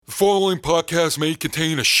following podcast may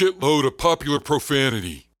contain a shitload of popular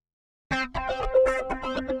profanity. Live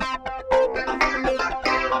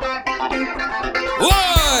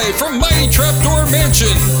from Mighty Trapdoor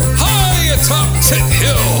Mansion, high atop Tit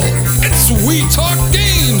Hill, it's We Talk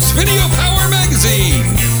Games Video Power Magazine,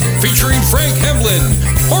 featuring Frank Hemblin,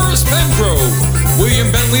 Horace Pengrove,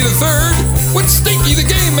 William Bentley III, with Stinky the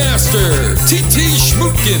Game Master, T.T.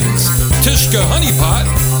 Schmootkins, Tishka Honeypot,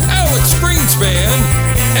 Alex Greenspan,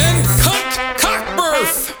 and Cunt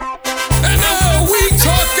Cockbirth. And now We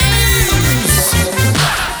Talk Games!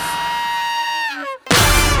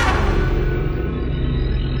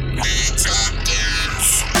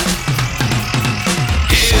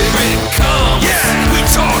 Here it comes! Yeah! We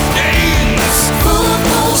Talk Games! Full of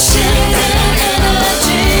bullshit and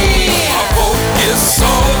energy. Our focus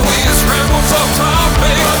always rambles off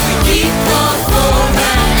topic, But we keep the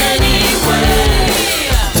format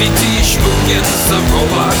anyway. T.T. Schmookins, the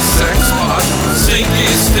robot sex bot. Stinky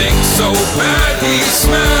stinks so bad he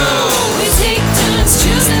smells. We take turns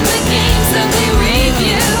choosing the games that we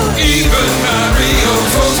review. Even Mario's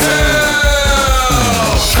Hotel.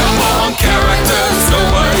 Come on, characters,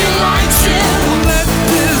 nobody likes you. Let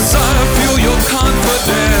desire fuel your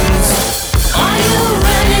confidence. Are you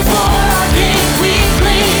ready for our game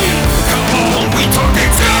weekly? Come on, we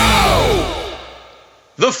talking now.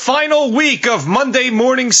 The final week of Monday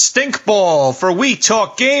Morning Stinkball for We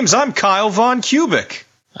Talk Games. I'm Kyle Von Kubic.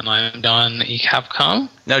 And I'm Don Capcom.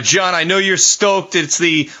 Now, John, I know you're stoked. It's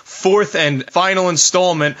the fourth and final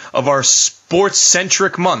installment of our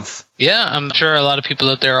sports-centric month. Yeah, I'm sure a lot of people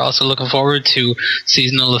out there are also looking forward to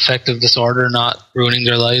seasonal affective disorder not ruining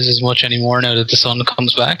their lives as much anymore now that the sun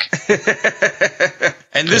comes back.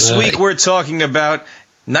 And this week we're talking about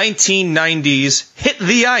 1990s Hit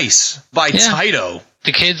the Ice by Taito.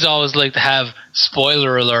 The kids always like to have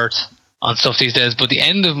spoiler alert on stuff these days, but the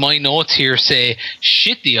end of my notes here say,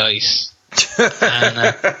 shit the ice. And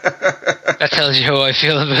that tells you how I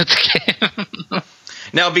feel about the game.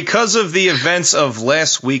 Now, because of the events of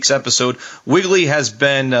last week's episode, Wiggly has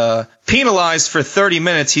been penalized for 30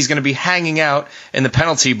 minutes. He's going to be hanging out in the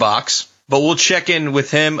penalty box, but we'll check in with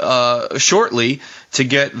him shortly to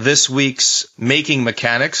get this week's making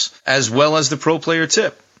mechanics as well as the pro player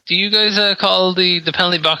tip. Do you guys call the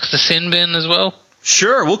penalty box the sin bin as well?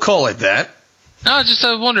 Sure, we'll call it that. No,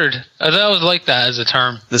 I wondered. I always liked that as a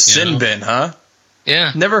term. The sin bin, huh?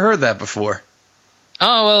 Yeah. Never heard that before.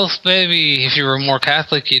 Oh, well, maybe if you were more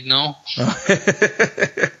Catholic, you'd know.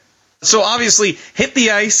 So obviously, Hit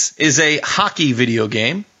the Ice is a hockey video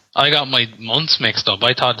game. I got my months mixed up.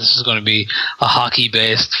 I thought this was going to be a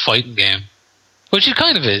hockey-based fighting game, which it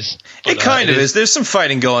kind of is. It kind of is. There's some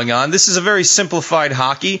fighting going on. This is a very simplified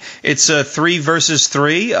hockey. It's a 3 versus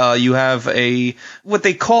 3. You have what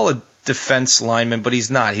they call a defense lineman, but he's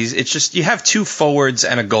not. It's just you have 2 forwards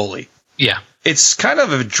and a goalie. Yeah. It's kind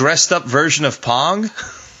of a dressed up version of Pong,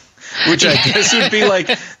 which I guess would be like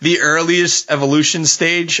the earliest evolution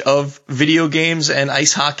stage of video games and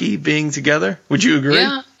ice hockey being together. Would you agree?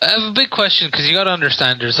 Yeah. I have a big question because you got to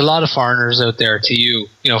understand there's a lot of foreigners out there to you.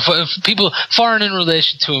 You know, people foreign in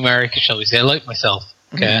relation to America, shall we say, like myself.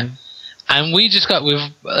 Okay. Mm-hmm. And we've just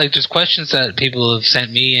questions that people have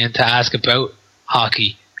sent me in to ask about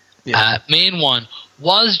hockey. Yeah. Main one,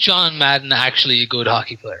 was John Madden actually a good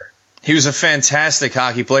hockey player? He was a fantastic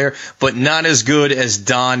hockey player, but not as good as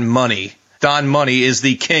Don Money. Don Money is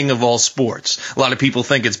the king of all sports. A lot of people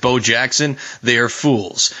think it's Bo Jackson. They are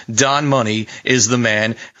fools. Don Money is the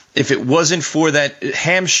man. If it wasn't for that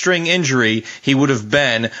hamstring injury, he would have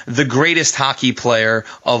been the greatest hockey player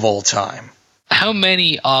of all time. How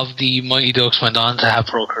many of the Mighty Ducks went on to have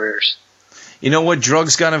pro careers? You know what?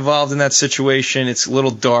 Drugs got involved in that situation. It's a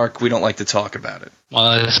little dark. We don't like to talk about it. Well,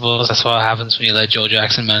 I suppose that's what happens when you let Joe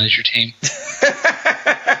Jackson manage your team.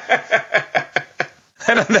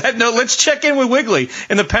 And on that note, let's check in with Wiggly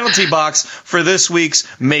in the penalty box for this week's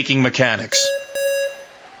Making Mechanics.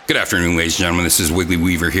 Good afternoon, ladies and gentlemen. This is Wiggly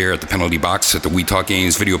Weaver here at the penalty box at the We Talk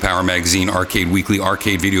Games Video Power Magazine Arcade Weekly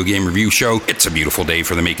Arcade Video Game Review Show. It's a beautiful day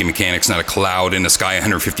for the Making Mechanics, not a cloud in the sky.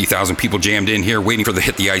 150,000 people jammed in here waiting for the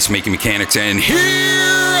Hit the Ice Making Mechanics, and here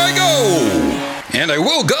I go! And I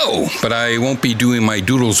will go, but I won't be doing my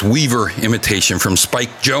Doodles Weaver imitation from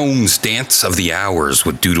Spike Jones' Dance of the Hours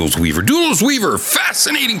with Doodles Weaver. Doodles Weaver,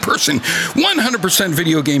 fascinating person, 100%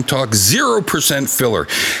 video game talk, 0% filler.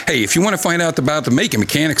 Hey, if you want to find out about the making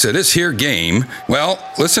mechanics of this here game, well,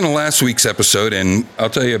 listen to last week's episode, and I'll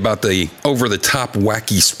tell you about the over-the-top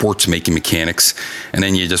wacky sports making mechanics, and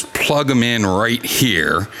then you just plug them in right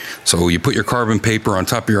here. So you put your carbon paper on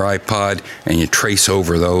top of your iPod, and you trace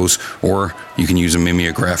over those, or you can use a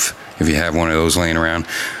mimeograph if you have one of those laying around.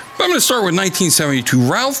 But I'm going to start with 1972.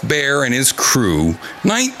 Ralph Baer and his crew,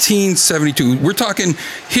 1972. We're talking,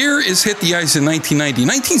 here is Hit the Ice in 1990.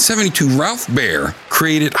 1972, Ralph Baer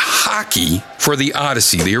created hockey for the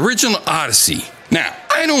Odyssey, the original Odyssey. Now,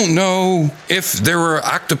 I don't know if there were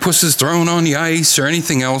octopuses thrown on the ice or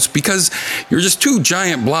anything else, because you're just two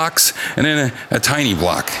giant blocks and then a tiny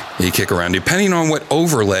block that you kick around. Depending on what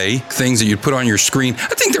overlay things that you put on your screen,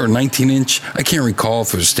 I think they were 19-inch. I can't recall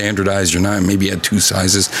if it was standardized or not. Maybe it had two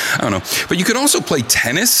sizes. I don't know. But you could also play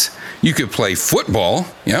tennis. You could play football.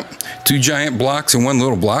 Yep. Two giant blocks and one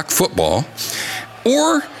little block, football.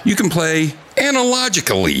 Or you can play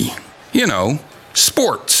analogically,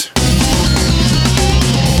 sports.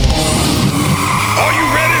 Are you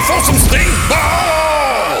ready for some stink ball?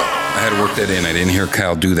 I had to work that in. I didn't hear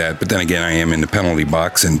Kyle do that. But then again, I am in the penalty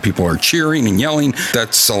box and people are cheering and yelling.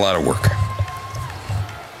 That's a lot of work.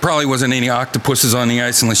 Probably wasn't any octopuses on the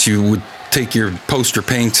ice unless you would take your poster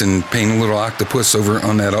paints and paint a little octopus over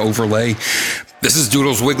on that overlay. This is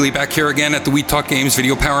Doodles Wiggly back here again at the We Talk Games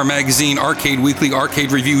Video Power Magazine Arcade Weekly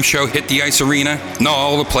Arcade Review Show. Hit the Ice Arena. And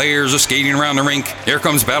all the players are skating around the rink. Here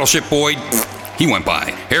comes Battleship Boyd. He went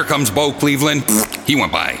by. Here comes Bo Cleveland. He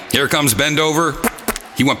went by. Here comes Bendover.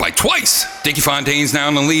 He went by twice. Dickie Fontaine's now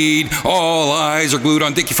in the lead. All eyes are glued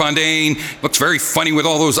on Dickie Fontaine. Looks very funny with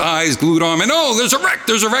all those eyes glued on him. And oh, there's a wreck.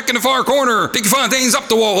 There's a wreck in the far corner. Dickie Fontaine's up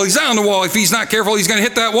the wall. He's down the wall. If he's not careful, he's going to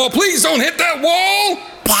hit that wall. Please don't hit that wall.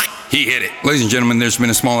 He hit it. Ladies and gentlemen, there's been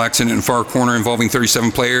a small accident in the far corner involving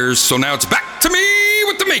 37 players. So now it's back to me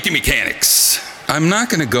with the making mechanics. I'm not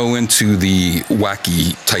going to go into the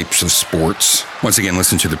wacky types of sports. Once again,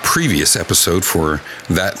 listen to the previous episode for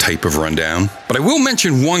that type of rundown. But I will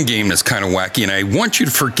mention one game that's kind of wacky, and I want you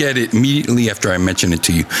to forget it immediately after I mention it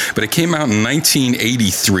to you. But it came out in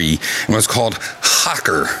 1983, and was called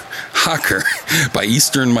Hocker by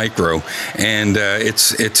Eastern Micro. And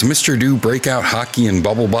it's Mr. Do Breakout Hockey and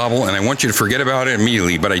Bubble Bobble, and I want you to forget about it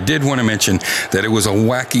immediately. But I did want to mention that it was a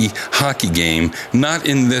wacky hockey game, not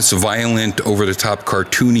in this violent, over-the-top,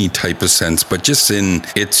 cartoony type of sense, but just in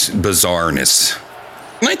its bizarreness.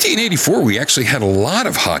 1984, we actually had a lot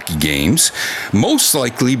of hockey games, most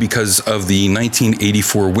likely because of the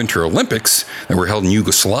 1984 Winter Olympics that were held in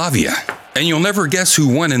Yugoslavia. And you'll never guess who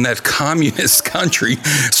won in that communist country.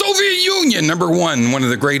 Soviet Union, number one of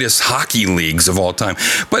the greatest hockey leagues of all time.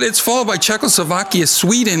 But it's followed by Czechoslovakia,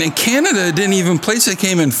 Sweden, and Canada didn't even place. It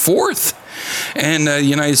came in fourth. And the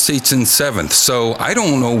United States in seventh. So I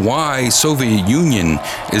don't know why Soviet Union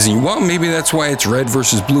is in. Well, maybe that's why it's red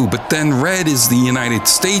versus blue. But then red is the United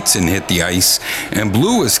States and Hit the Ice. And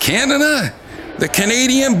blue is Canada. The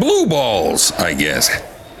Canadian Blue Balls, I guess.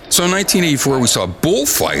 So in 1984, we saw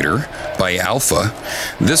Bullfighter by Alpha.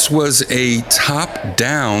 This was a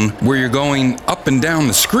top-down where you're going up and down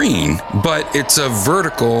the screen, but it's a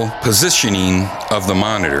vertical positioning of the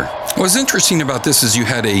monitor. What's interesting about this is you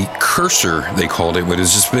had a cursor, they called it, but it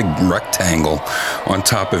was just a big rectangle on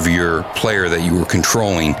top of your player that you were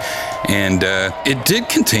controlling. And it did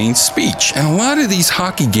contain speech. And a lot of these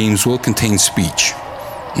hockey games will contain speech.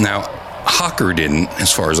 Now, Hocker didn't,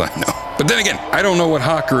 as far as I know. But then again, I don't know what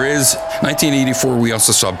Hocker is. 1984, we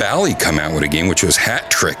also saw Bally come out with a game, which was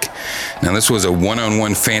Hat Trick. Now, this was a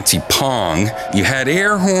one-on-one fancy pong. You had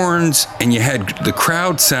air horns, and you had the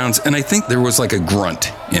crowd sounds, and I think there was like a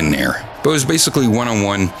grunt in there. But it was basically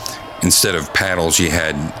one-on-one. Instead of paddles, you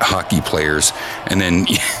had hockey players, and then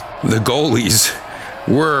the goalies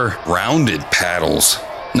were rounded paddles.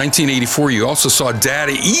 1984, you also saw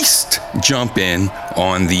Data East jump in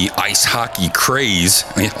on the ice hockey craze.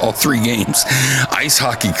 All three games, ice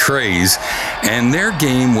hockey craze. And their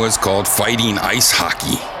game was called Fighting Ice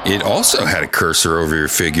Hockey. It also had a cursor over your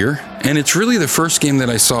figure. And it's really the first game that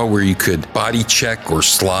I saw where you could body check or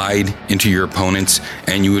slide into your opponents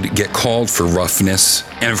and you would get called for roughness.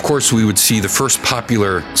 And of course, we would see the first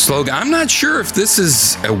popular slogan. I'm not sure if this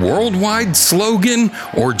is a worldwide slogan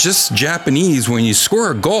or just Japanese. When you score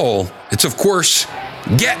a goal, it's of course,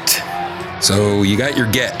 get. So you got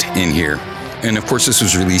your get in here. And of course, this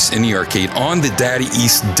was released in the arcade on the Data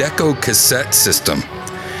East Deco cassette system.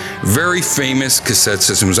 Very famous cassette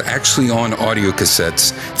system. It was actually on audio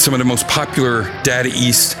cassettes. Some of the most popular Data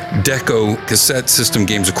East Deco cassette system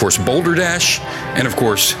games, of course, Boulder Dash, and of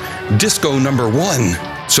course, Disco number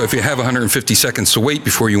 1. So if you have 150 seconds to wait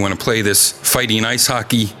before you want to play this Fighting Ice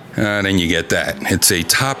Hockey, then you get that. It's a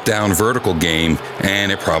top-down vertical game,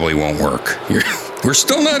 and it probably won't work. We're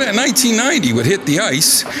still not at 1990 with Hit the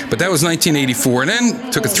Ice, but that was 1984, and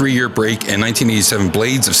then took a 3-year break, and 1987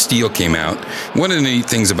 Blades of Steel came out. One of the neat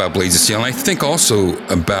things about Blades of Steel, and I think also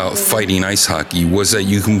about fighting ice hockey, was that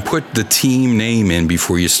you can put the team name in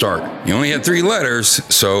before you start. You only had 3 letters,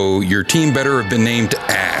 so your team better have been named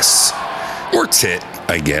Ass. Or Tit,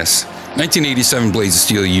 I guess. 1987 Blades of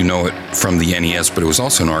Steel, you know it from the NES, but it was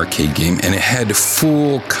also an arcade game, and it had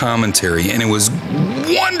full commentary, and it was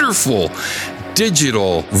wonderful.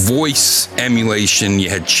 Digital voice emulation. You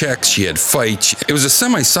had checks, you had fights. It was a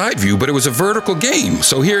semi-side view, but it was a vertical game.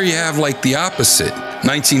 So here you have like the opposite.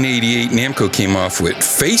 1988, Namco came off with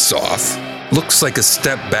Face Off. Looks like a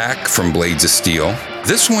step back from Blades of Steel.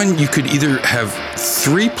 This one, you could either have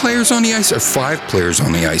 3 players on the ice or 5 players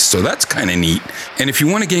on the ice, so that's kind of neat. And if you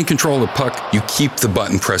want to gain control of the puck, you keep the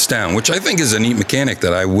button pressed down, which I think is a neat mechanic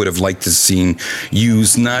that I would have liked to have seen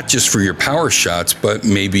used not just for your power shots, but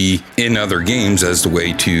maybe in other games as the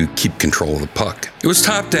way to keep control of the puck. It was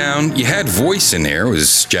top down, you had voice in there, it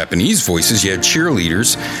was Japanese voices, you had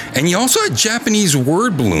cheerleaders, and you also had Japanese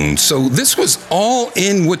word balloons. So this was all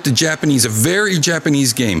in with the Japanese, a very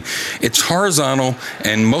Japanese game. It's horizontal,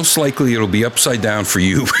 and most likely it'll be upside down for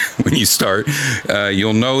you when you start.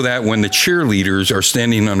 You'll know that when the cheerleaders are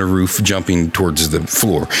standing on the roof jumping towards the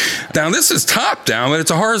floor. Now this is top down, but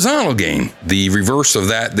it's a horizontal game. The reverse of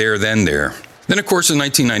that, there, then there. Then, of course, in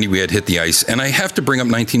 1990, we had Hit the Ice, and I have to bring up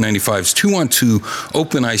 1995's 2-on-2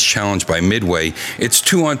 Open Ice Challenge by Midway. It's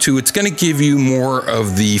 2-on-2. It's going to give you more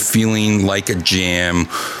of the feeling like a Jam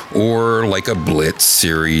or like a Blitz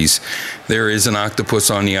series. There is an octopus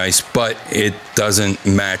on the ice, but it doesn't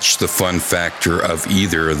match the fun factor of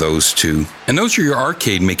either of those two. And those are your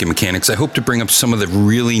arcade making mechanics. I hope to bring up some of the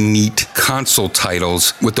really neat console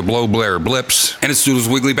titles with the Blow Blair Blips. And it's Doodles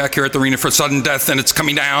Wiggly back here at the Arena for Sudden Death, and it's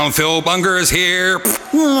coming down. Phil Bunger is here.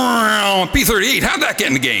 P38, how'd that get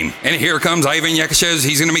in the game? And here comes Ivan Yakashev.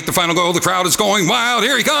 He's going to make the final goal. The crowd is going wild.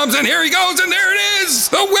 Here he comes, and here he goes, and there it is.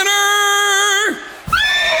 The winner!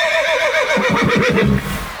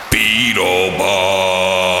 Beetle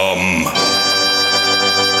Bomb.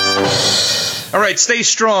 All right, stay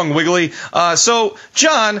strong, Wiggly. So,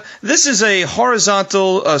 John, this is a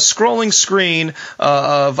horizontal scrolling screen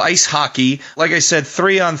of ice hockey. Like I said,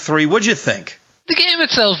 3-on-3. What'd you think? The game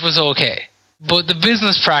itself was okay, but the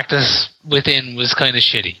business practice within was kind of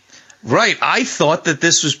shitty. Right. I thought that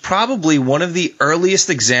this was probably one of the earliest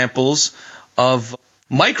examples of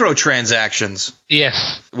microtransactions.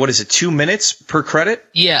 Yes. What is it, 2 minutes per credit?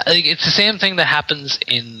 Yeah, like it's the same thing that happens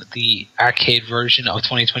in the arcade version of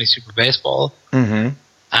 2020 Super Baseball and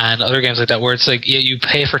other games like that, where it's like, yeah, you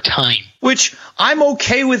pay for time. Which, I'm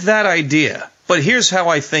okay with that idea. But here's how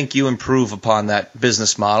I think you improve upon that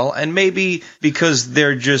business model, and maybe because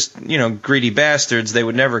they're just, greedy bastards, they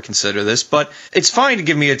would never consider this, but it's fine to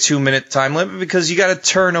give me a 2-minute time limit because you got to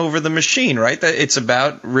turn over the machine, right? That it's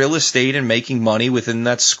about real estate and making money within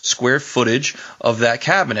that square footage of that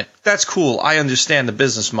cabinet. That's cool. I understand the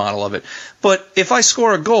business model of it. But if I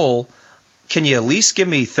score a goal, can you at least give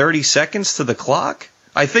me 30 seconds to the clock?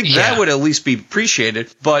 I think that would at least be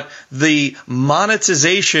appreciated. But the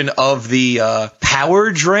monetization of the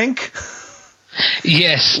power drink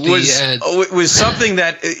was something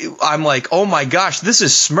that I'm like, oh my gosh, this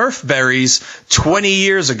is Smurf berries 20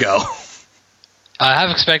 years ago. I have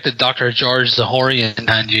expected Dr. George Zahorian to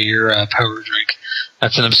hand you your power drink.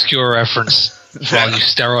 That's an obscure reference for all you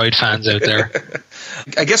steroid fans out there.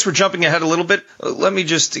 I guess we're jumping ahead a little bit. Let me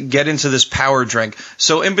just get into this power drink.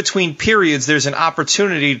 So in between periods, there's an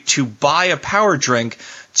opportunity to buy a power drink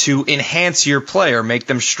to enhance your player, make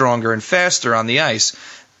them stronger and faster on the ice.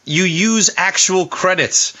 You use actual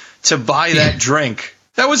credits to buy that drink.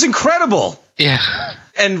 That was incredible. Yeah.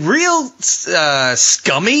 And real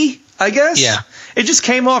scummy, I guess. Yeah. It just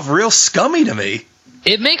came off real scummy to me.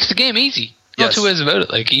 It makes the game easy. No two ways about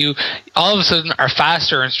it. Like, you all of a sudden are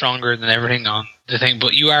faster and stronger than everything on the thing,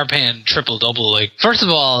 but you are paying triple-double. Like, first of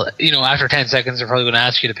all, after 10 seconds, they're probably going to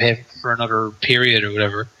ask you to pay for another period or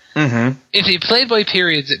whatever. Mm-hmm. If you played by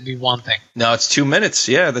periods, it'd be one thing. No, it's 2 minutes.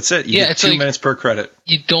 Yeah, that's it. You get 2 minutes per credit.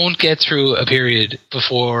 You don't get through a period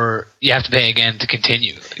before you have to pay again to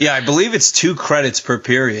continue. Yeah, I believe it's 2 credits per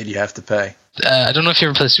period you have to pay. I don't know if you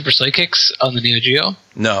ever played Super Sidekicks on the Neo Geo.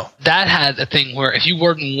 No. That had a thing where if you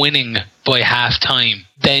weren't winning by half time,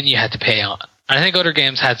 then you had to pay on. And I think other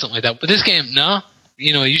games had something like that. But this game, no.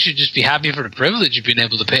 you should just be happy for the privilege of being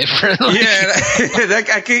able to pay for it.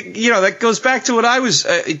 That goes back to what I was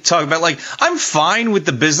talking about. Like, I'm fine with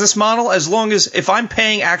the business model as long as if I'm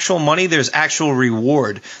paying actual money, there's actual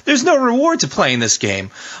reward. There's no reward to playing this game.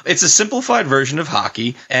 It's a simplified version of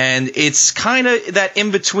hockey, and it's kind of that in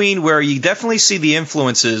between where you definitely see the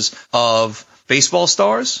influences of Baseball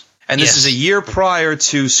Stars. And this is a year prior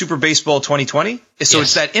to Super Baseball 2020. So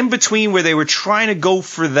it's that in-between where they were trying to go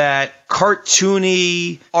for that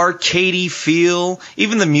cartoony, arcadey feel.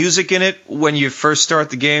 Even the music in it, when you first start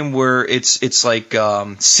the game, where it's like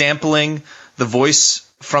sampling the voice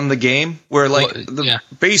from the game, where like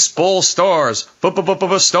Baseball Stars,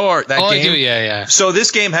 star that game. I do, yeah. So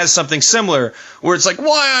this game has something similar where it's like,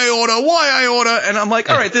 why Iota? And I'm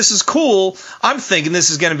like, all right, this is cool. I'm thinking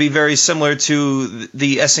this is going to be very similar to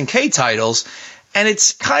the SNK titles, and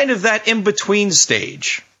it's kind of that in-between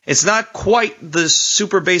stage. It's not quite the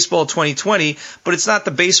Super Baseball 2020, but it's not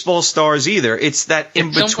the Baseball Stars either. It's that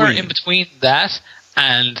in-between. It's somewhere in between that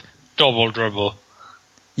and Double Dribble.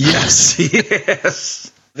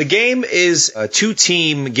 Yes. The game is a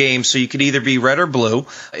 2-team game, so you could either be red or blue.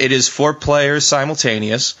 It is 4 players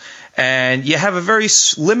simultaneous, and you have a very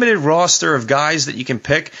limited roster of guys that you can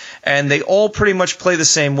pick, and they all pretty much play the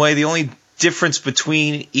same way. The only difference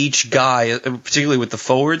between each guy, particularly with the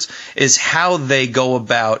forwards, is how they go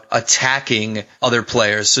about attacking other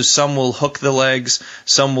players. So some will hook the legs,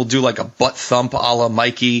 some will do like a butt thump a la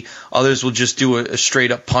Mikey, others will just do a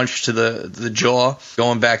straight up punch to the jaw,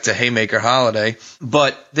 going back to Haymaker Holiday.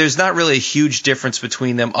 But there's not really a huge difference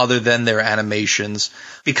between them other than their animations.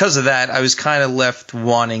 Because of that, I was kind of left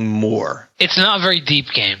wanting more. It's not a very deep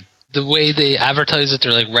game. The way they advertise it,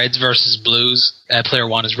 they're like reds versus blues. Player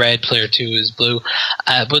 1 is red, player 2 is blue.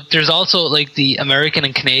 But there's also like the American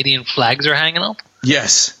and Canadian flags are hanging up.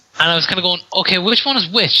 Yes. And I was kind of going, okay, which one is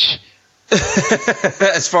which?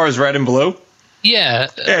 As far as red and blue? Yeah.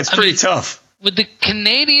 Yeah, it's pretty tough. Would the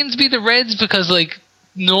Canadians be the reds? Because like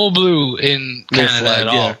no blue in Canada at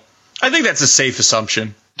all. Yeah. I think that's a safe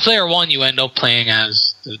assumption. Player 1, you end up playing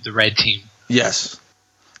as the red team. Yes.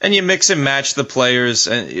 And you mix and match the players.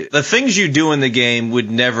 And the things you do in the game would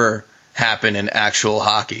never happen in actual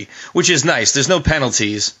hockey, which is nice. There's no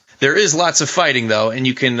penalties. There is lots of fighting, though, and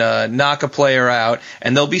you can knock a player out,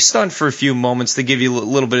 and they'll be stunned for a few moments to give you a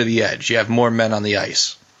little bit of the edge. You have more men on the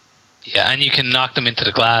ice. Yeah, and you can knock them into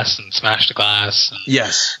the glass and smash the glass.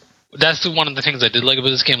 Yes. That's one of the things I did like about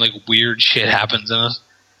this game. Like, weird shit happens in it.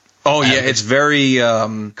 Oh, yeah, it's very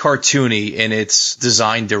cartoony in its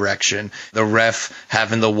design direction. The ref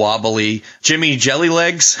having the wobbly Jimmy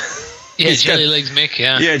Jellylegs. Yeah, Jellylegs Mick,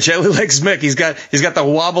 yeah. Yeah, Jellylegs Mick. He's got the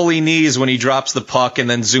wobbly knees when he drops the puck and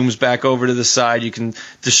then zooms back over to the side. You can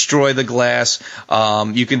destroy the glass.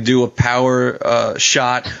 You can do a power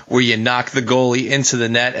shot where you knock the goalie into the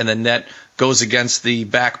net and the net goes against the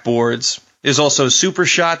backboards. There's also a super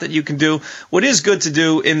shot that you can do. What is good to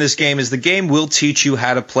do in this game is the game will teach you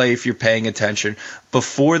how to play if you're paying attention.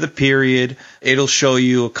 Before the period, it'll show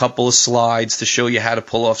you a couple of slides to show you how to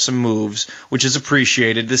pull off some moves, which is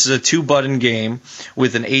appreciated. This is a 2-button game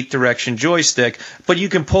with an 8-direction joystick, but you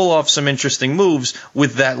can pull off some interesting moves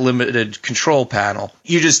with that limited control panel.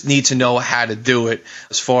 You just need to know how to do it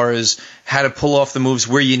as far as how to pull off the moves,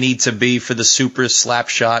 where you need to be for the super slap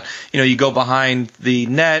shot. You go behind the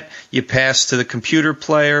net, you pass to the computer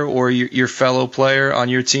player or your fellow player on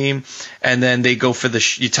your team, and then they go for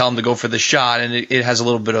you tell them to go for the shot, and it has a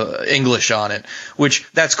little bit of English on it, which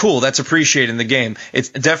that's cool. That's appreciated in the game. It's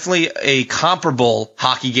definitely a comparable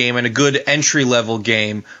hockey game and a good entry-level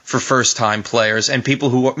game for first-time players and people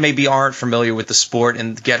who maybe aren't familiar with the sport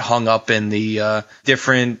and get hung up in the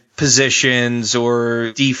different positions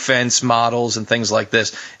or defense models and things like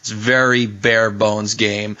this. It's very bare-bones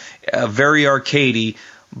game, very arcadey,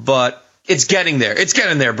 but it's getting there. It's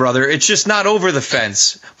getting there, brother. It's just not over the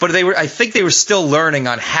fence. But I think they were still learning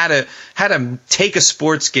on how to take a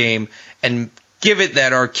sports game and give it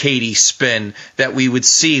that arcadey spin that we would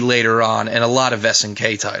see later on in a lot of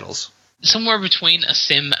SNK titles. Somewhere between a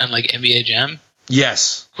sim and like NBA Jam.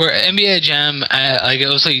 Yes. Where NBA Jam, I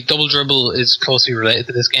would say Double Dribble is closely related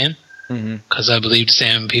to this game because I believe the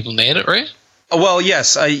same people made it, right? Well,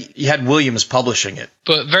 yes. You had Williams publishing it.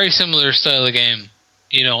 But very similar style of game.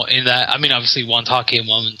 In that, I mean, obviously one's hockey and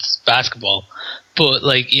one's basketball, but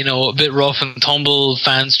like, a bit rough and tumble,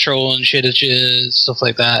 fans throwing shit at you, stuff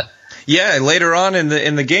like that. Yeah, later on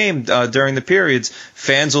in the game, during the periods,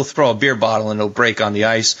 fans will throw a beer bottle and it'll break on the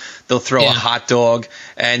ice. They'll throw a hot dog,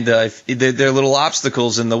 and there are little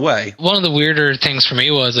obstacles in the way. One of the weirder things for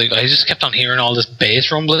me was like I just kept on hearing all this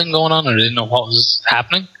bass rumbling going on, and I didn't know what was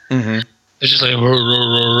happening. Mm-hmm. It's just like,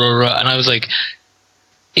 and I was like,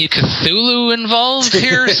 is Cthulhu involved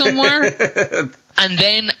here somewhere? And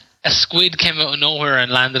then a squid came out of nowhere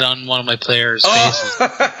and landed on one of my players' faces.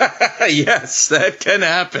 Yes, that can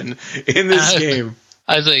happen in this game.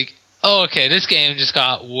 I was like, oh, okay, this game just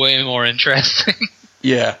got way more interesting.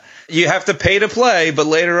 Yeah. You have to pay to play, but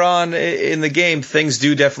later on in the game, things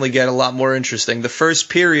do definitely get a lot more interesting. The first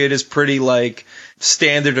period is pretty, like,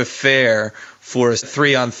 standard affair for a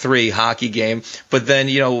 3-on-3 hockey game. But then,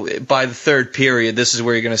 you know, by the third period, this is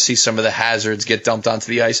where you're going to see some of the hazards get dumped onto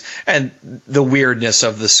the ice and the weirdness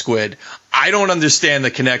of the squid. I don't understand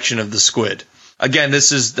the connection of the squid. Again,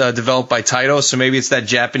 this is developed by Taito, so maybe it's that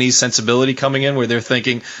Japanese sensibility coming in where they're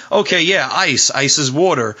thinking, okay, yeah, ice is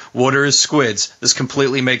water, water is squids. This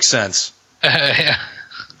completely makes sense. Yeah.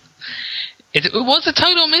 It was it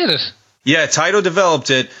Taito made it? Yeah, Taito developed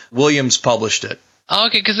it. Williams published it. Oh,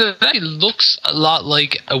 okay, because it actually looks a lot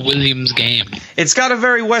like a Williams game. It's got a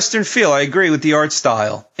very Western feel. I agree with the art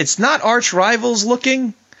style. It's not arch rivals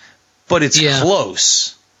looking, but it's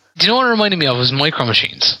close. Do you know what it reminded me of? It was Micro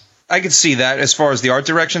Machines. I could see that as far as the art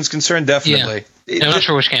direction is concerned, definitely. Yeah. I'm not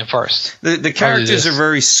sure which came first. The characters are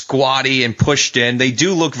very squatty and pushed in. They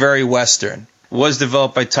do look very Western. Was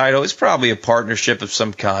developed by Taito. It's probably a partnership of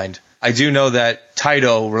some kind. I do know that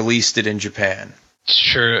Taito released it in Japan.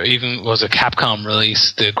 Sure, even was a Capcom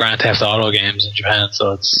release, the Grand Theft Auto games in Japan,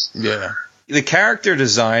 so it's... Yeah. The character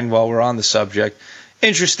design, while we're on the subject,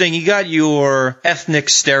 interesting. You got your ethnic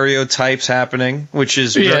stereotypes happening, which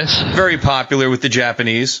is very popular with the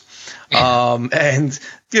Japanese. And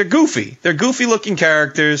they're goofy. They're goofy-looking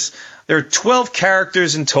characters. There are 12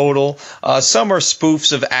 characters in total. Some are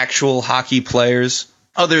spoofs of actual hockey players.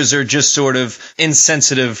 Others are just sort of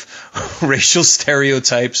insensitive racial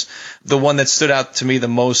stereotypes. The one that stood out to me the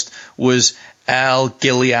most was Al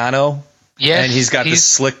Giuliano. Yes, and he's got the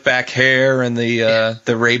slick back hair and the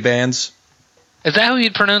Ray-Bans. Is that how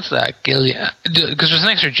you'd pronounce that? Giuliano? Because there's an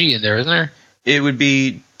extra G in there, isn't there? It would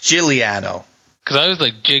be Giuliano. Because I was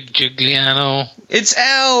like, Giuliano. It's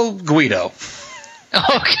Al Guido.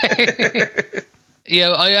 Okay. Yeah,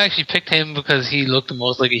 I actually picked him because he looked the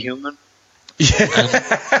most like a human. Yeah.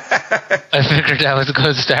 I figured that was a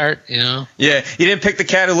good start, you know? Yeah. You didn't pick the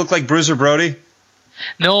cat who looked like Bruiser Brody?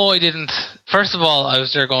 No, I didn't. First of all, I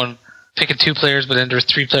was there going, picking 2 players, but then there was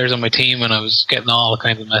 3 players on my team, and I was getting all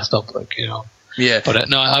kinds of messed up, like, you know. Yeah. But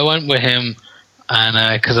no, I went with him,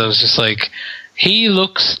 and because I was just like, he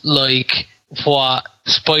looks like what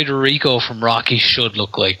Spider Rico from Rocky should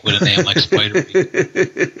look like with a name like Spider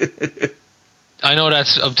Rico. I know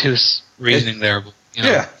that's obtuse reasoning there, but, you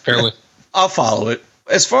know, bear with. I'll follow it.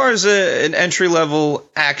 As far as an entry-level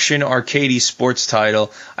action arcadey sports title,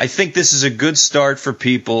 I think this is a good start for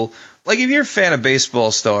people. Like, if you're a fan of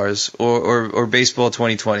Baseball Stars or Baseball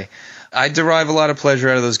 2020, I derive a lot of pleasure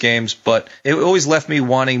out of those games, but it always left me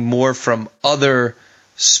wanting more from other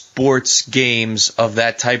sports games of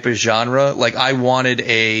that type of genre. Like, I wanted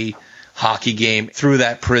a hockey game through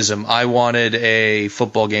that prism. I wanted a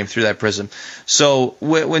football game through that prism. So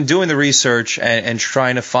when doing the research and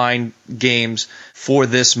trying to find games for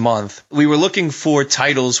this month, we were looking for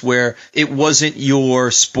titles where it wasn't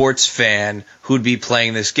your sports fan who'd be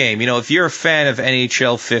playing this game. You know, if you're a fan of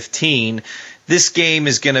NHL 15, this game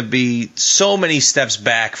is going to be so many steps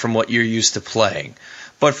back from what you're used to playing.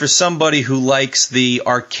 But for somebody who likes the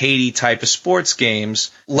arcadey type of sports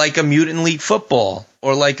games, like a Mutant League Football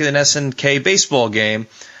or like an SNK baseball game,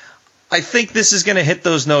 I think this is going to hit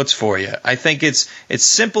those notes for you. I think it's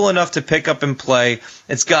simple enough to pick up and play.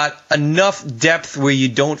 It's got enough depth where you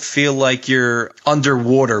don't feel like you're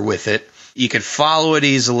underwater with it. You can follow it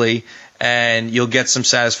easily, and you'll get some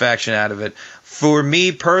satisfaction out of it. For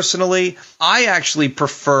me personally, I actually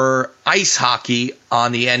prefer ice hockey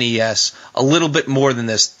on the NES a little bit more than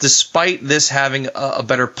this, despite this having a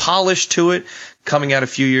better polish to it, coming out a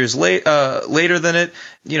few years later than it.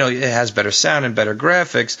 You know, it has better sound and better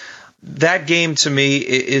graphics. That game, to me,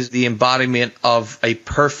 is the embodiment of a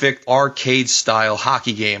perfect arcade-style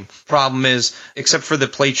hockey game. Problem is, except for the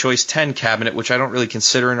PlayChoice 10 cabinet, which I don't really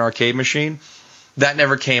consider an arcade machine, that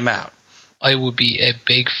never came out. I would be a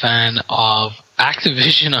big fan of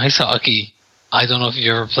Activision Ice Hockey. I don't know if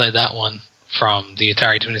you've ever played that one from the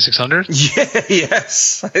Atari 2600. Yeah,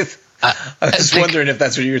 yes. I was wondering if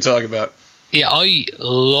that's what you were talking about. Yeah, I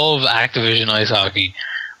love Activision Ice Hockey.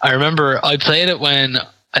 I remember I played it when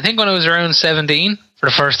I was around 17 for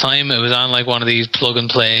the first time. It was on like one of these plug and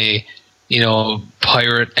play, you know,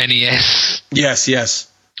 pirate NES.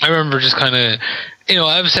 Yes. I remember just kind of, you know,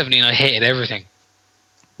 I was 17, I hated everything.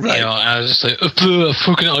 Right. You know, and I was just like,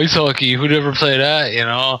 fucking ice hockey, who'd ever play that, you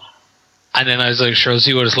know? And then I was like, sure, I'll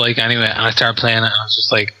see what it's like anyway. And I started playing it, and I was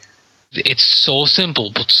just like, It's so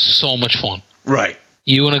simple, but so much fun. Right.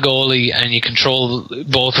 You and a goalie, and you control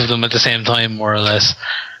both of them at the same time, more or less.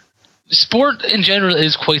 Sport in general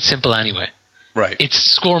is quite simple anyway. Right. It's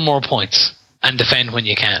score more points and defend when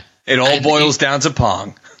you can. It all boils down to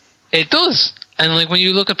Pong. It does. And like when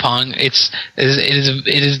you look at Pong, it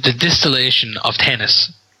is the distillation of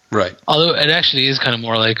tennis. Right. Although it actually is kind of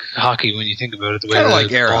more like hockey when you think about it. The way Kind of the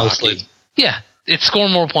like air ball hockey. slides. Yeah, it's score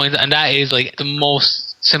more points, and that is like the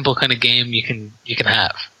most simple kind of game you can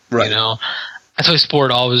have. Right. You know, that's why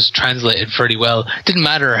sport always translated pretty well. Didn't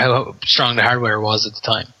matter how strong the hardware was at the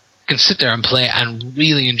time. You can sit there and play and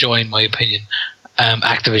really enjoy, in my opinion,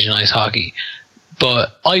 Activision ice hockey.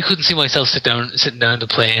 But I couldn't see myself sitting down to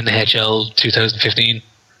play NHL 2015.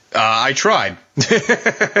 I tried.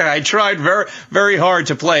 I tried very, very hard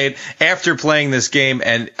to play it after playing this game,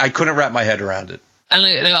 and I couldn't wrap my head around it. And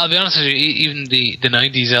I'll be honest with you, even the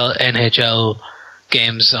 90s NHL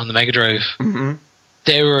games on the Mega Drive,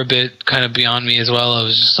 they were a bit kind of beyond me as well. I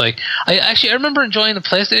was just like, I remember enjoying the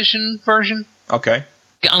PlayStation version. Okay.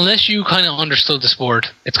 Unless you kind of understood the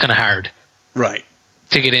sport, it's kind of hard Right.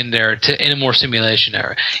 to get in there in a more simulation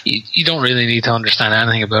era. You don't really need to understand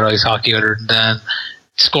anything about ice hockey other than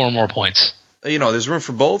score more points. You know, there's room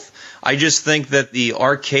for both. I just think that the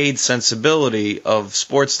arcade sensibility of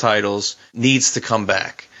sports titles needs to come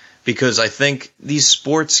back, because I think these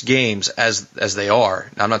sports games, as they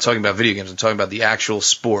are, I'm not talking about video games, I'm talking about the actual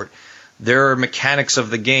sport, there are mechanics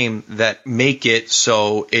of the game that make it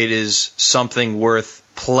so it is something worth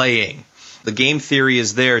playing. The game theory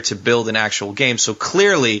is there to build an actual game. So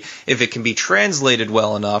clearly, if it can be translated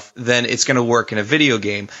well enough, then it's going to work in a video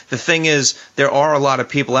game. The thing is, there are a lot of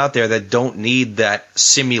people out there that don't need that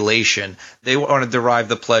simulation. They want to derive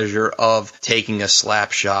the pleasure of taking a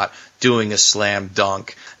slap shot, doing a slam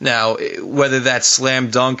dunk. Now, whether that slam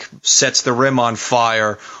dunk sets the rim on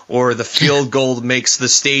fire or the field goal makes the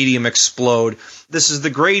stadium explode, this is the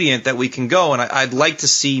gradient that we can go, and I'd like to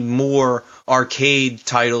see more arcade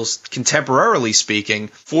titles, contemporarily speaking,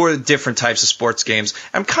 for different types of sports games.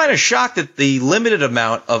 I'm kind of shocked at the limited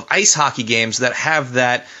amount of ice hockey games that have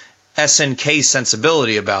that SNK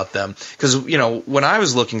sensibility about them. Because, you know, when I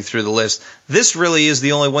was looking through the list, this really is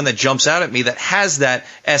the only one that jumps out at me that has that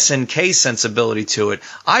SNK sensibility to it.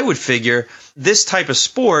 I would figure this type of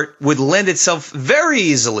sport would lend itself very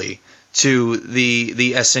easily to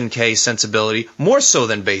the SNK sensibility, more so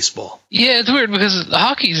than baseball. Yeah, it's weird because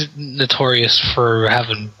hockey's notorious for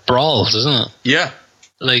having brawls, isn't it? Yeah.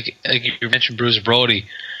 Like you mentioned Bruce Brody.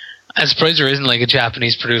 I'm surprised there isn't like a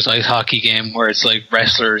Japanese produced ice hockey game where it's like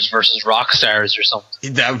wrestlers versus rock stars or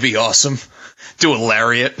something. That would be awesome. Do a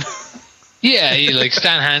lariat. Yeah, you like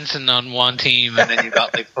Stan Hansen on one team and then you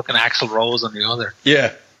got like fucking Axl Rose on the other.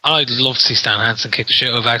 Yeah. I'd love to see Stan Hansen kick the shit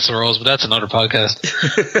out of Axl Rose, but that's another podcast.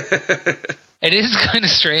 It is kind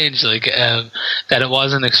of strange, like that it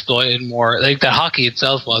wasn't exploited more. Like that hockey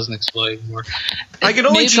itself wasn't exploited more. I can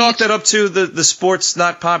only chalk that up to the sport's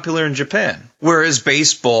not popular in Japan. Whereas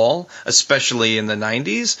baseball, especially in the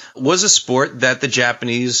 90s, was a sport that the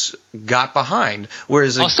Japanese got behind.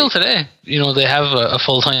 Whereas still today, you know, they have a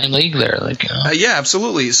full-time league there. Like, you know. Yeah,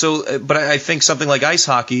 absolutely. So, but I think something like ice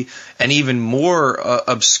hockey, and even more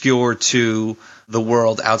obscure to the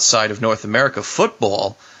world outside of North America,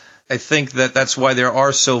 football, I think that's why there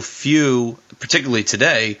are so few, particularly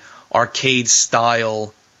today,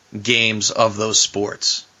 arcade-style games of those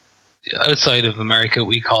sports. Outside of America,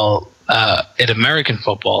 we call it American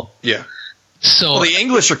football. Yeah. So well, the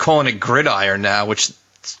English are calling it gridiron now, which is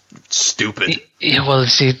stupid. Yeah, well,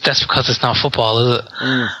 see, that's because it's not football, is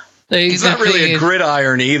it? It's not really a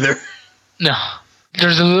gridiron either. No.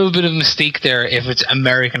 There's a little bit of mystique there. If it's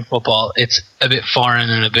American football, it's a bit foreign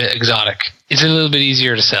and a bit exotic. It's a little bit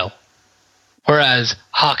easier to sell. Whereas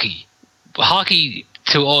hockey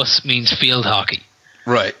to us means field hockey.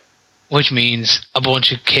 Right. Which means a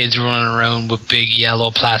bunch of kids running around with big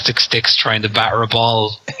yellow plastic sticks trying to batter a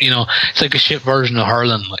ball. You know, it's like a shit version of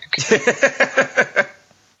hurling. Like,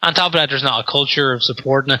 on top of that, there's not a culture of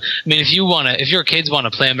supporting it. I mean, if your kids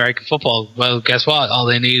want to play American football, well, guess what? All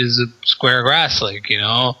they need is a square of grass, like, you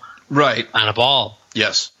know, right, and a ball.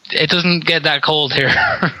 Yes. It doesn't get that cold here.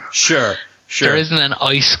 Sure. There isn't an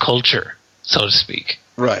ice culture, so to speak.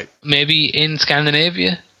 Right. Maybe in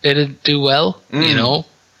Scandinavia it'd do well, you know.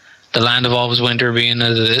 The land of always winter being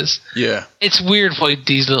as it is. Yeah. It's weird why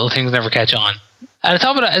these little things never catch on. And on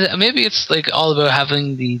top of that, maybe it's like all about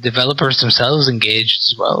having the developers themselves engaged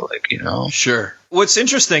as well, like, you know. Sure. What's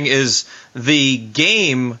interesting is the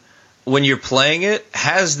game, when you're playing it,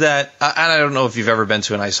 has that, and I don't know if you've ever been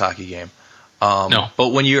to an ice hockey game. No. But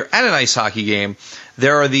when you're at an ice hockey game,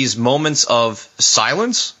 there are these moments of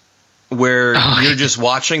silence where you're just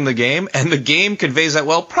watching the game, and the game conveys that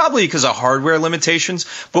well, probably because of hardware limitations.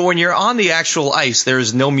 But when you're on the actual ice, there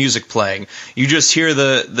is no music playing. You just hear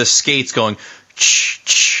the skates going, ch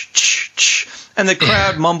ch ch ch, and the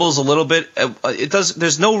crowd mumbles a little bit.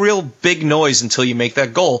 There's no real big noise until you make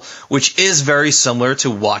that goal, which is very similar to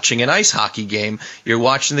watching an ice hockey game. You're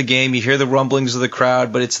watching the game, you hear the rumblings of the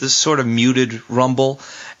crowd, but it's this sort of muted rumble,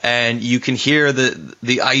 and you can hear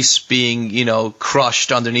the ice being,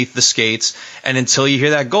 crushed underneath the skates. And until you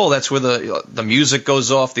hear that goal, that's where the music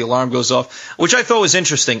goes off, the alarm goes off, which I thought was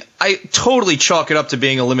interesting. I totally chalk it up to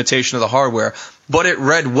being a limitation of the hardware, but it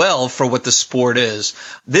read well for what the sport is.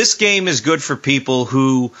 This game is good for people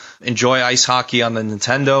who enjoy ice hockey on the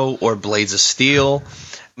Nintendo or Blades of Steel.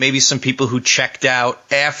 Maybe some people who checked out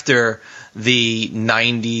after the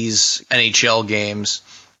 90s NHL games.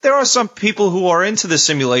 There are some people who are into the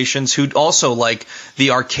simulations who also like the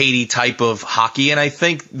arcadey type of hockey, and I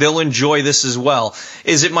think they'll enjoy this as well.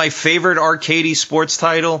 Is it my favorite arcadey sports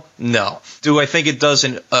title? No. Do I think it does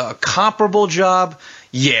a comparable job?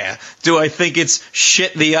 Yeah. Do I think it's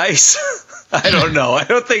shit the ice? I don't know. I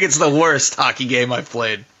don't think it's the worst hockey game I've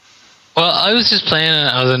played. Well, I was just playing and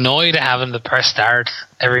I was annoyed having to press start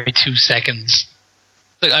every 2 seconds.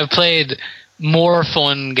 Like, I've played more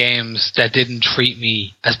fun games that didn't treat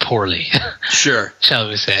me as poorly. Sure. Shall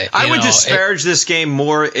we say. I would disparage this game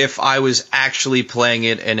more if I was actually playing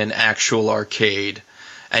it in an actual arcade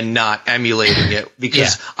and not emulating it,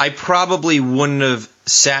 because I probably wouldn't have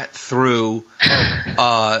sat through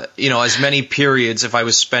as many periods if I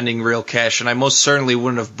was spending real cash, and I most certainly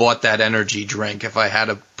wouldn't have bought that energy drink if I had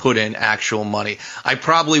to put in actual money. I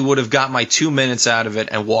probably would have got my 2 minutes out of it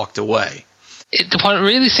and walked away. What it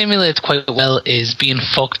really simulates quite well is being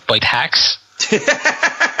fucked by tax.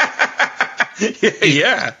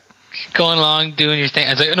 Yeah. Going along, doing your thing.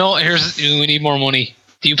 I was like, no, we need more money.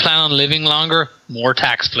 Do you plan on living longer? More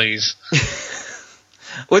tax, please.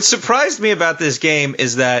 What surprised me about this game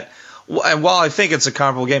is that, and while I think it's a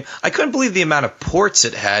comparable game, I couldn't believe the amount of ports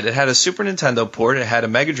it had. It had a Super Nintendo port, it had a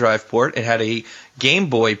Mega Drive port, it had a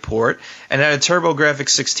Game Boy port, and it had a TurboGrafx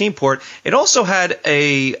 16 port. It also had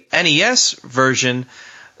a NES version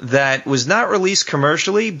that was not released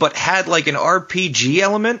commercially, but had like an RPG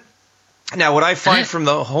element. Now, what I find from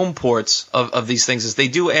the home ports of these things is they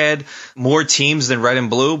do add more teams than Red and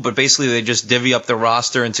Blue, but basically they just divvy up the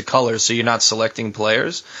roster into colors, so you're not selecting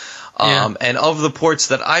players. And of the ports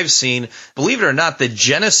that I've seen, believe it or not, the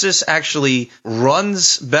Genesis actually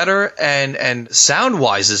runs better and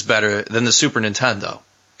sound-wise is better than the Super Nintendo.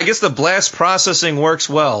 I guess the blast processing works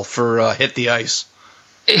well for Hit the Ice.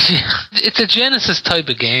 It's a Genesis type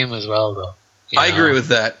of game as well, though. I agree with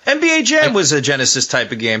that. NBA Jam was a Genesis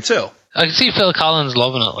type of game, too. I can see Phil Collins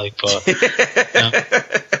loving it,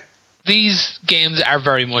 but these games are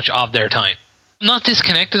very much of their time. Not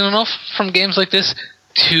disconnected enough from games like this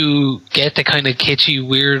to get the kind of kitschy,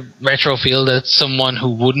 weird retro feel that someone who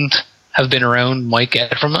wouldn't have been around might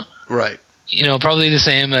get from it. Right. Probably the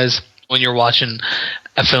same as when you're watching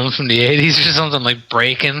a film from the 80s or something like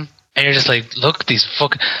Breaking, and you're just like, look, this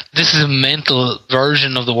is a mental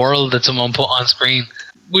version of the world that someone put on screen.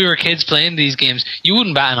 We were kids playing these games. You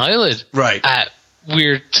wouldn't bat an eyelid at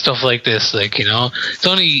weird stuff like this. It's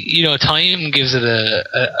only, time gives it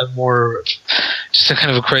a more, just a kind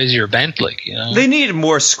of a crazier bent, They needed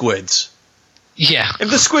more squids. Yeah. If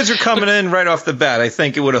the squids were coming in right off the bat, I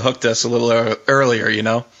think it would have hooked us a little earlier,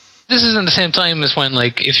 This is in the same time as when,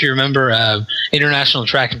 if you remember International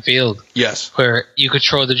Track and Field. Yes. Where you could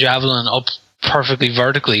throw the javelin up perfectly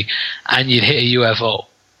vertically and you'd hit a UFO.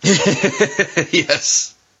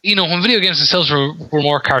 Yes. When video games themselves were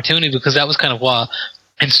more cartoony, because that was kind of what,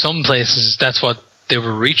 in some places, that's what they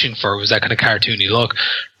were reaching for, was that kind of cartoony look.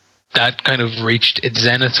 That kind of reached its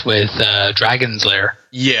zenith with Dragon's Lair.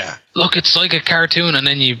 Yeah. Look, it's like a cartoon, and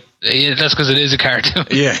then that's because it is a cartoon.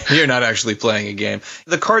 Yeah, you're not actually playing a game.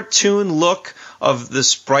 The cartoon look of the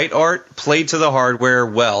sprite art played to the hardware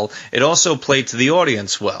well. It also played to the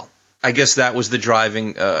audience well. I guess that was the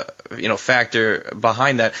driving, factor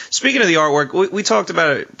behind that. Speaking of the artwork, we talked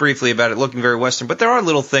briefly about it looking very Western, but there are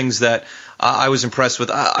little things that I was impressed with.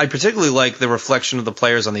 I particularly like the reflection of the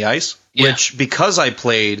players on the ice, which, because I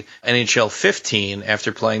played NHL 15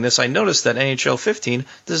 after playing this, I noticed that NHL 15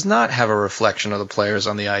 does not have a reflection of the players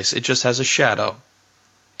on the ice. It just has a shadow.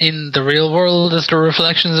 In the real world, is there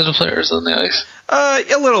reflections of the players on the ice?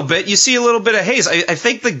 A little bit. You see a little bit of haze. I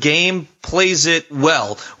think the game plays it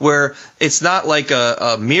well, where it's not like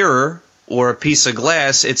a mirror or a piece of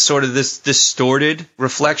glass. It's sort of this distorted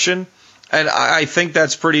reflection. And I think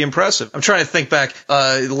that's pretty impressive. I'm trying to think back,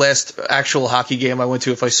 the last actual hockey game I went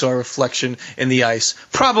to, if I saw a reflection in the ice.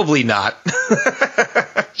 Probably not.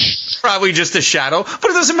 Probably just a shadow, but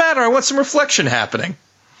it doesn't matter. I want some reflection happening.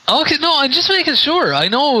 Okay, no, I'm just making sure. I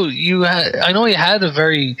know you had a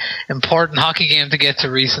very important hockey game to get to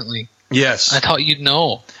recently. Yes. I thought you'd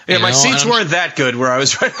know. Yeah, my seats weren't that good where I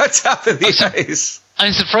was right on top of the ice.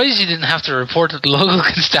 I'm surprised you didn't have to report to the local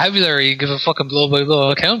constabulary and give a fucking blow-by-blow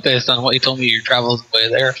account based on what you told me your travels way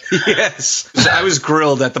there. Yes. I was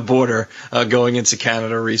grilled at the border going into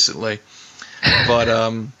Canada recently. But,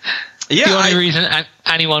 yeah. The only reason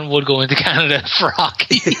anyone would go into Canada for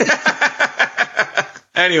hockey.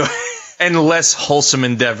 Anyway, and less wholesome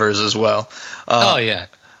endeavors as well. Oh, yeah.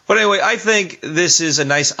 But anyway, I think this is a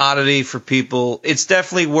nice oddity for people. It's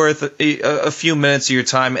definitely worth a few minutes of your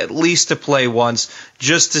time, at least to play once,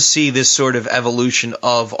 just to see this sort of evolution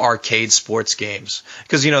of arcade sports games.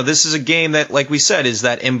 Because, this is a game that, like we said, is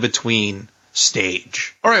that in-between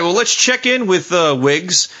stage. All right, well, let's check in with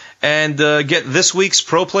Wiggs and get this week's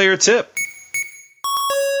Pro Player tip.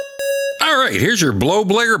 All right, here's your Blow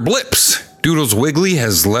Blair Blips. Doodles Wiggly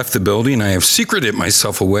has left the building. I have secreted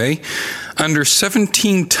myself away under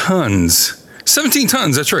 17 tons. 17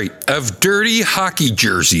 tons, that's right, of dirty hockey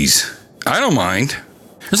jerseys. I don't mind.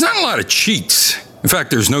 There's not a lot of cheats. In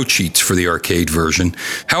fact, there's no cheats for the arcade version.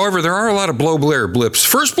 However, there are a lot of Blow Blair Blips.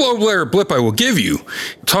 First Blow Blair Blip I will give you.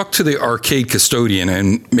 Talk to the arcade custodian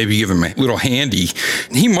and maybe give him a little handy.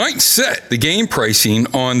 He might set the game pricing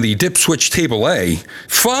on the dip switch table A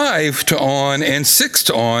 5 to on and 6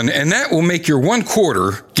 to on, and that will make your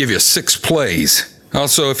 1/4 give you 6 plays.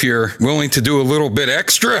 Also, if you're willing to do a little bit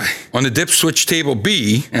extra on the dip switch table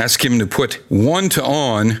B, ask him to put 1 to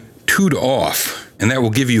on, 2 to off. And that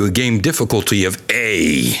will give you a game difficulty of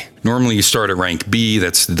A. Normally you start at rank B,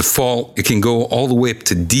 that's the default. It can go all the way up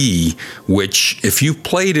to D, which if you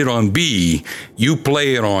played it on B, you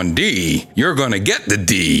play it on D, you're going to get the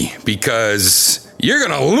D because you're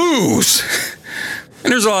going to lose.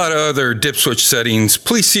 And there's a lot of other dip switch settings.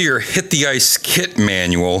 Please see your Hit the Ice kit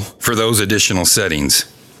manual for those additional settings.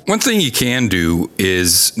 One thing you can do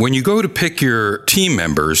is when you go to pick your team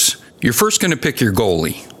members, you're first going to pick your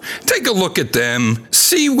goalie. Take a look at them,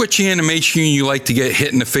 see which animation you like to get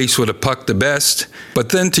hit in the face with a puck the best, but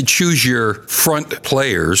then to choose your front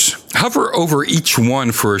players, hover over each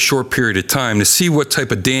one for a short period of time to see what type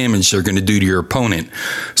of damage they're going to do to your opponent.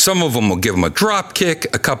 Some of them will give them a drop kick,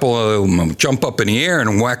 a couple of them will jump up in the air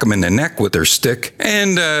and whack them in the neck with their stick,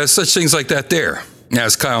 and such things like that there.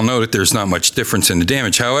 As Kyle noted, there's not much difference in the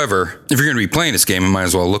damage. However, if you're going to be playing this game, it might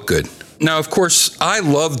as well look good. Now, of course, I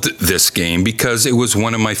loved this game because it was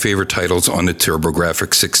one of my favorite titles on the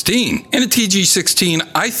TurboGrafx 16. And the TG16,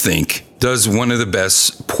 I think, does one of the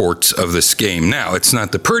best ports of this game. Now, it's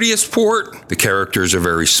not the prettiest port. The characters are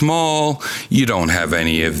very small. You don't have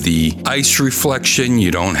any of the ice reflection.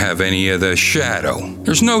 You don't have any of the shadow.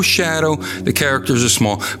 There's no shadow. The characters are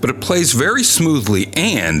small, but it plays very smoothly,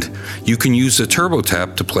 and you can use the Turbo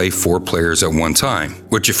Tap to play 4 players at one time,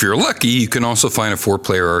 which if you're lucky, you can also find a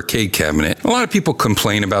 4-player arcade cabinet. A lot of people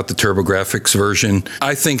complain about the TurboGrafx version.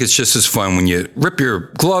 I think it's just as fun when you rip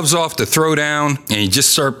your gloves off to throw down and you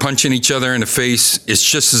just start punching each other in the face. It's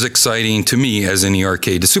just as exciting to me as in the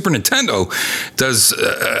arcade. The Super Nintendo does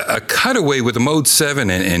a cutaway with the Mode 7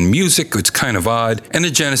 and music. It's kind of odd. And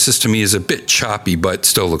the Genesis to me is a bit choppy, but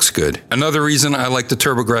still looks good. Another reason I like the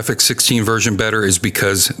TurboGrafx 16 version better is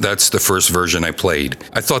because that's the first version I played.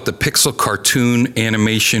 I thought the pixel cartoon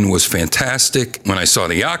animation was fantastic. When I saw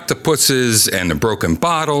the octopuses and the broken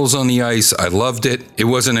bottles on the ice, I loved it. It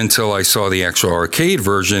wasn't until I saw the actual arcade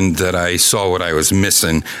version that I saw what I was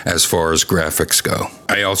missing as far as graphics go.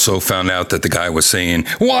 I also found out that the guy was saying,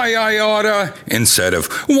 "Why I oughta," instead of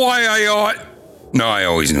 "Why I ought." No, I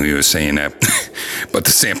always knew he was saying that. But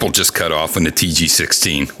the sample just cut off in the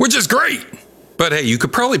TG16, which is great. But hey, you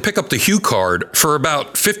could probably pick up the Hue card for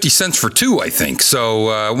about 50 cents for 2, I think.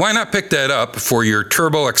 So why not pick that up for your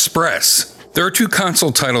Turbo Express? There are 2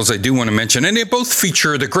 console titles I do want to mention, and they both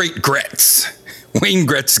feature the great Gretz, Wayne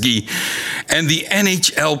Gretzky, and the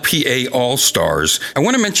NHLPA All-Stars. I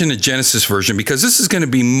want to mention the Genesis version because this is going to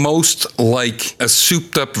be most like a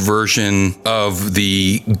souped-up version of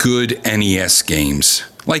the good NES games,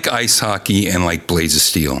 like Ice Hockey and like Blades of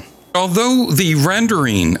Steel. Although the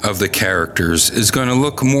rendering of the characters is going to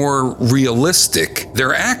look more realistic,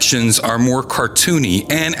 their actions are more cartoony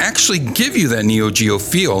and actually give you that Neo Geo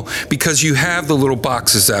feel because you have the little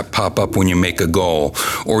boxes that pop up when you make a goal,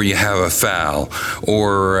 or you have a foul,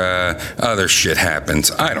 or other shit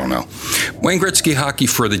happens. I don't know. Wayne Gretzky Hockey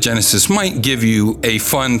for the Genesis might give you a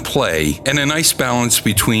fun play and a nice balance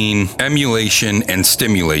between emulation and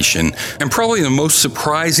stimulation. And probably the most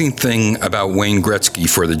surprising thing about Wayne Gretzky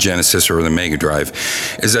for the Genesis or the Mega Drive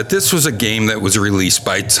is that this was a game that was released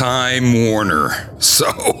by Time Warner. So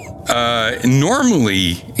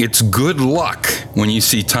normally it's good luck when you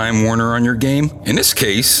see Time Warner on your game. In this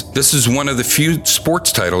case, this is one of the few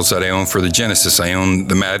sports titles that I own for the Genesis. I own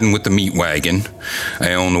the Madden with the Meat Wagon.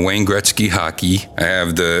 I own the Wayne Gretzky Hockey. I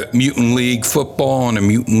have the Mutant League Football and the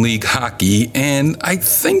Mutant League Hockey, and I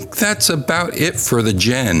think that's about it for the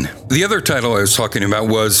Gen. The other title I was talking about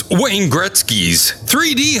was Wayne Gretzky's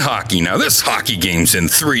 3D Hockey. Now this hockey game's in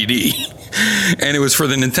 3D. And it was for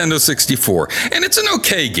the Nintendo 64. And it's an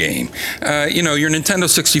okay game. Your Nintendo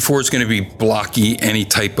 64 is going to be blocky any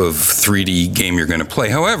type of 3D game you're going to play.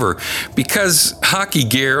 However, because hockey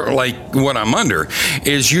gear, like what I'm under,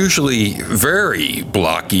 is usually very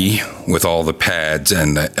blocky with all the pads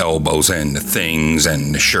and the elbows and the things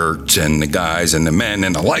and the shirts and the guys and the men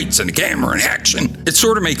and the lights and the camera and action, it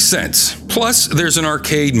sort of makes sense. Plus, there's an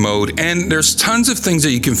arcade mode and there's tons of things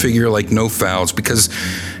that you can figure, like no fouls, because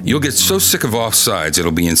you'll get so sick of offsides,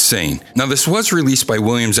 it'll be insane. Now, this was released by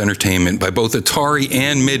Williams Entertainment by both Atari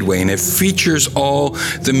and Midway, and it features all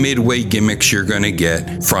the Midway gimmicks you're going to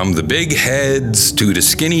get, from the big heads to the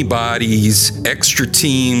skinny bodies, extra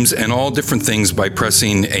teams, and all different things by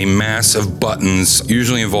pressing a mass of buttons,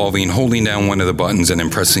 usually involving holding down one of the buttons and then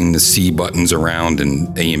pressing the C buttons around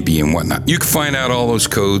and A and B and whatnot. You can find out all those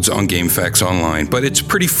codes on GameFAQs online, but it's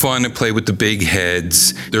pretty fun to play with the big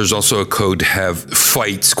heads. There's also a code to have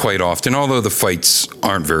fights quite often, although the fights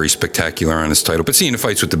aren't very spectacular on this title, but seeing the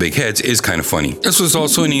fights with the big heads is kind of funny. This was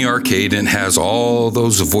also in the arcade and has all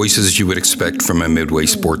those voices you would expect from a Midway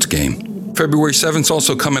sports game. February 7th is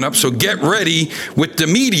also coming up, so get ready with the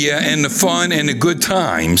media and the fun and the good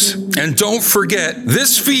times. And don't forget,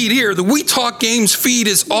 this feed here, the We Talk Games feed,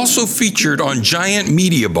 is also featured on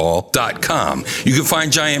GiantMediaBall.com. You can find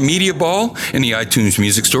Giant Media Ball in the iTunes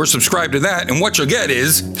Music Store. Subscribe to that, and what you'll get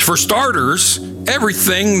is, for starters,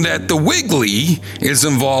 everything that the Wiggly is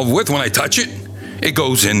involved with. When I touch it, it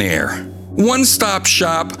goes in there. One-stop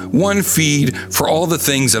shop, one feed for all the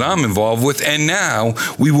things that I'm involved with, and now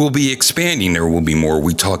we will be expanding. There will be more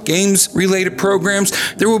We Talk Games related programs.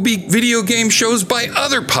 There will be video game shows by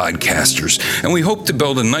other podcasters, and we hope to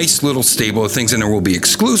build a nice little stable of things, and there will be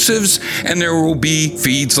exclusives, and there will be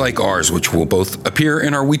feeds like ours, which will both appear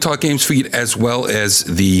in our We Talk Games feed as well as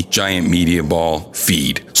the Giant Media Ball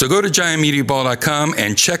feed. So go to GiantMediaBall.com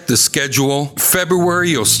and check the schedule.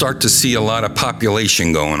 February, you'll start to see a lot of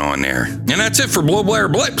population going on there. And that's it for Blow Blair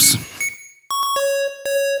Blips.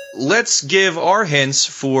 Let's give our hints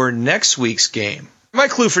for next week's game. My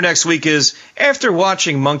clue for next week is, after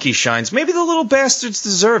watching Monkey Shines, maybe the little bastards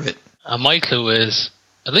deserve it. My clue is,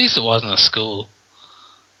 at least it wasn't a school.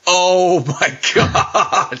 Oh my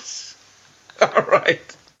God. All right.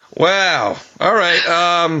 Wow. All right.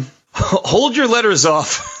 Hold your letters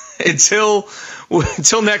off until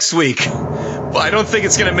next week. But I don't think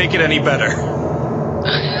it's going to make it any better.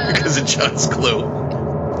 Because of John's clue.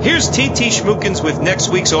 Here's TT Schmookins with next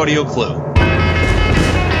week's audio clue.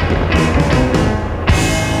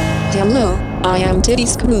 Hello, I am Titty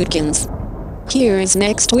Schmookins. Here is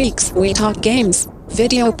next week's We Talk Games,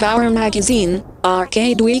 Video Power Magazine,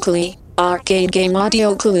 Arcade Weekly, Arcade Game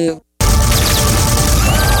Audio Clue.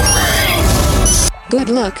 Good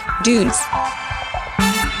luck, dudes.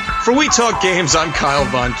 For We Talk Games, I'm Kyle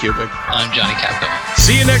Von Kubik. I'm Johnny Capco.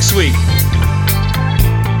 See you next week.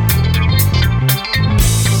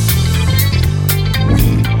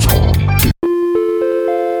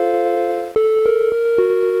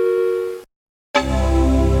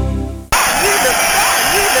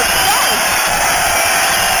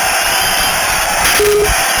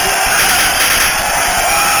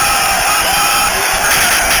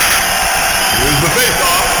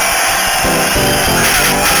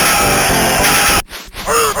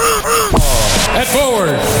 At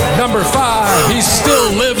forward, number 5, he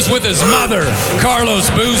still lives with his mother, Carlos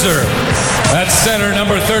Boozer. At center,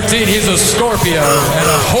 number 13, he's a Scorpio and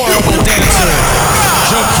a horrible dancer,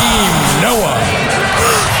 Joaquim Noah.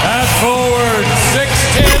 At forward,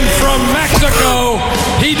 6'10" from Mexico.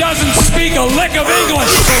 He doesn't speak a lick of English,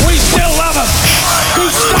 but we still love him,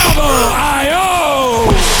 Gustavo Ayo.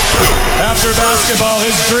 After basketball. basketball,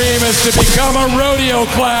 his dream is to become a rodeo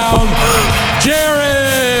clown.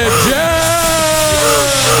 Jared